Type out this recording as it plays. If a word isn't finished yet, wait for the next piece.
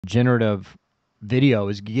generative video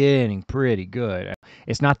is getting pretty good.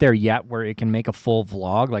 It's not there yet where it can make a full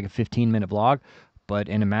vlog, like a 15-minute vlog, but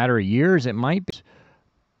in a matter of years, it might be.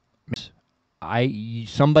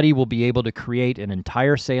 Somebody will be able to create an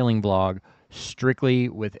entire sailing vlog strictly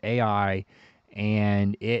with AI,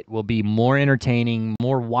 and it will be more entertaining,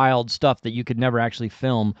 more wild stuff that you could never actually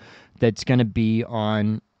film that's going to be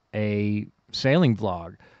on a sailing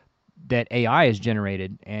vlog that AI is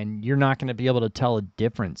generated, and you're not going to be able to tell a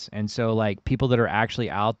difference. And so, like, people that are actually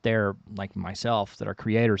out there, like myself, that are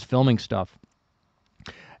creators filming stuff,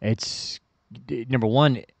 it's number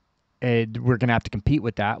one, we're going to have to compete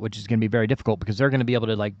with that, which is going to be very difficult because they're going to be able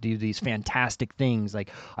to like do these fantastic things. Like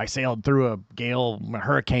I sailed through a gale, a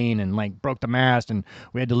hurricane, and like broke the mast, and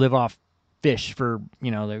we had to live off fish for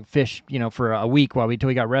the fish for a week while we till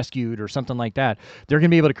we got rescued or something like that. They're going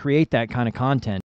to be able to create that kind of content